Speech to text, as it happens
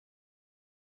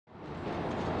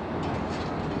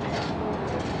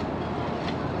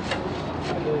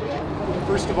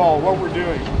First of all, what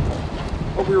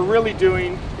we're really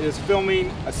doing is filming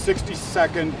a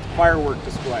 60-second firework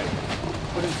display.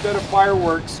 But instead of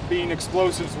fireworks being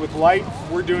explosives with light,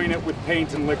 we're doing it with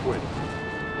paint and liquid.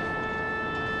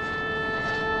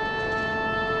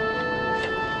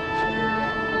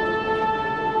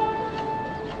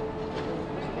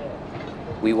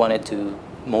 We wanted to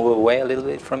move away a little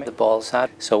bit from the balls out,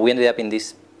 so we ended up in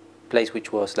this place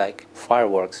which was like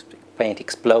fireworks, paint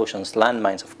explosions,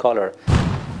 landmines of color.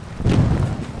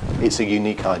 It's a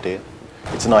unique idea,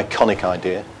 it's an iconic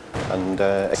idea, and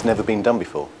it's never been done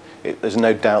before. There's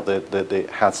no doubt that it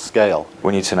has scale.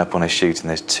 When you turn up on a shoot and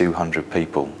there's 200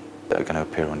 people that are going to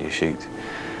appear on your shoot,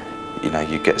 you know,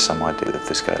 you get some idea of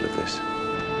the scale of this.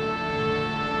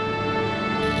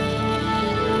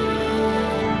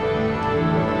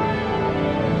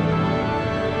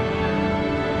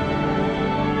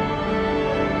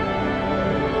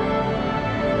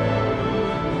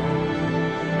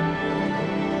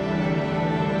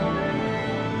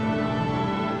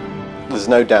 There's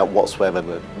no doubt whatsoever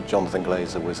that Jonathan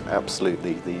Glazer was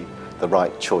absolutely the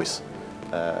right choice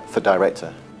for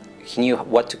director. He knew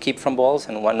what to keep from balls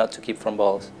and what not to keep from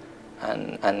balls.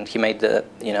 And he made a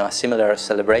similar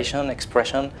celebration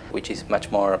expression, which is much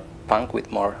more punk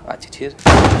with more attitude.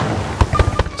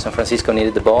 San Francisco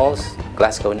needed the balls,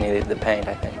 Glasgow needed the paint,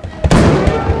 I think.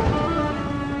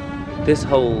 This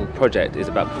whole project is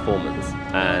about performance,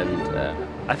 and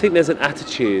I think there's an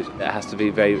attitude that has to be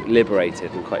very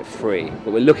liberated and quite free.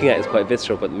 What we're looking at is quite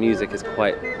visceral, but the music is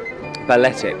quite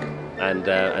balletic, and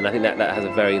I think that has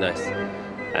a very nice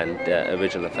and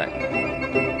original effect.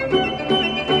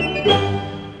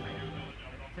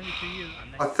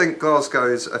 I think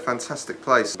Glasgow is a fantastic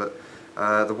place, but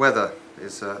the weather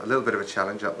is a little bit of a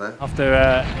challenge up there.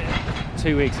 After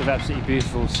 2 weeks of absolutely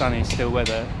beautiful, sunny, still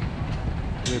weather,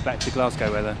 we're back to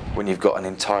Glasgow weather. When you've got an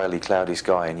entirely cloudy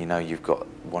sky and you know you've got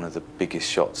one of the biggest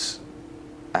shots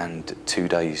and 2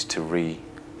 days to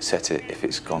reset it if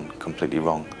it's gone completely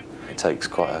wrong, it takes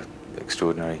quite an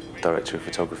extraordinary director of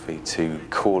photography to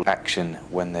call action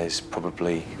when there's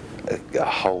probably a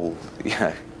hole, you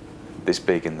know, this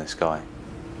big in the sky.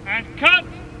 And cut!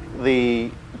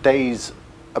 The days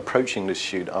approaching this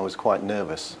shoot, I was quite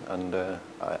nervous, and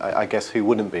I guess who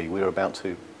wouldn't be? We were about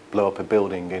to blow up a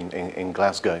building in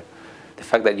Glasgow. The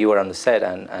fact that you were on the set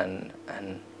and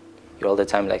you're all the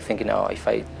time like thinking, oh, if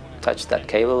I touch that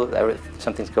cable,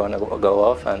 something's going to go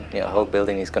off, and the whole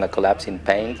building is going to collapse in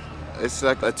paint. It's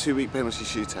like a 2-week penalty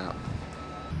shootout.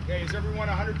 Okay, is everyone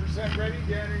 100% ready?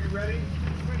 Dan, are you ready?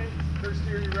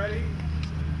 Kirsty, are you ready?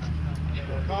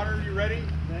 Connor, are you ready?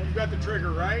 You got the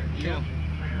trigger, right? Yeah.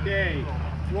 Okay,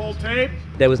 roll tape.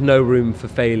 There was no room for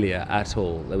failure at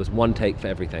all. There was one take for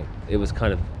everything. It was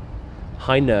kind of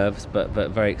high nerves, but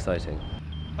very exciting.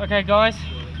 Okay, guys.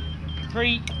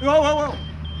 3. Whoa!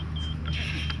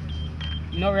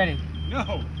 Not ready.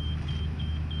 No.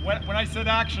 When I said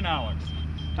action, Alex,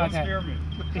 don't scare me.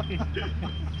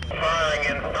 Firing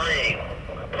in 3,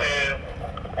 2,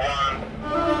 1.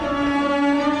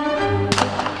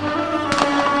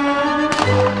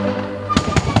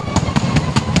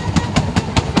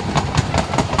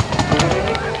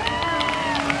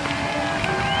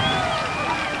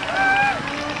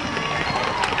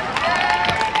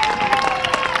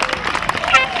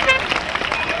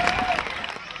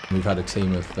 We've had a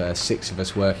team of 6 of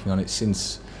us working on it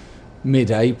since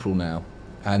mid-April now,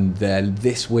 and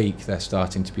this week they're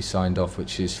starting to be signed off,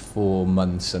 which is 4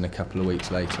 months and a couple of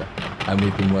weeks later, and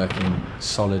we've been working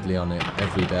solidly on it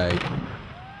every day,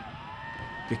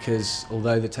 because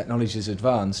although the technology is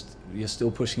advanced, you're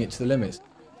still pushing it to the limits.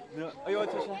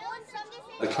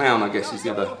 The clown, I guess, is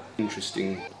the other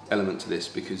interesting element to this,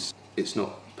 because it's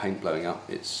not paint blowing up,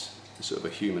 it's sort of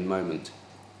a human moment.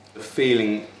 The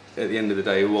feeling at the end of the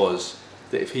day was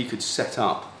that if he could set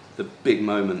up the big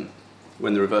moment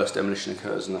when the reverse demolition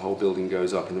occurs and the whole building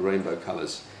goes up in the rainbow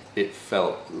colours, it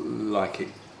felt like it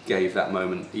gave that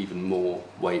moment even more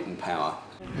weight and power.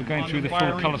 We're going through the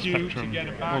full colour spectrum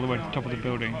all the way to the top of the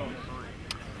building.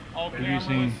 We're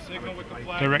using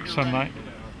direct sunlight,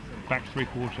 back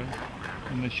 3/4,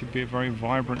 and there should be a very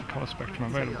vibrant colour spectrum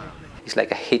available. It's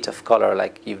like a hit of color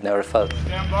like you've never felt.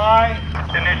 Stand by.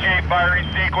 Initiate firing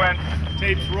sequence.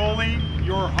 Tape's rolling.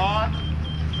 You're hot.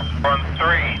 On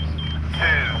 3,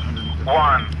 2,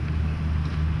 1.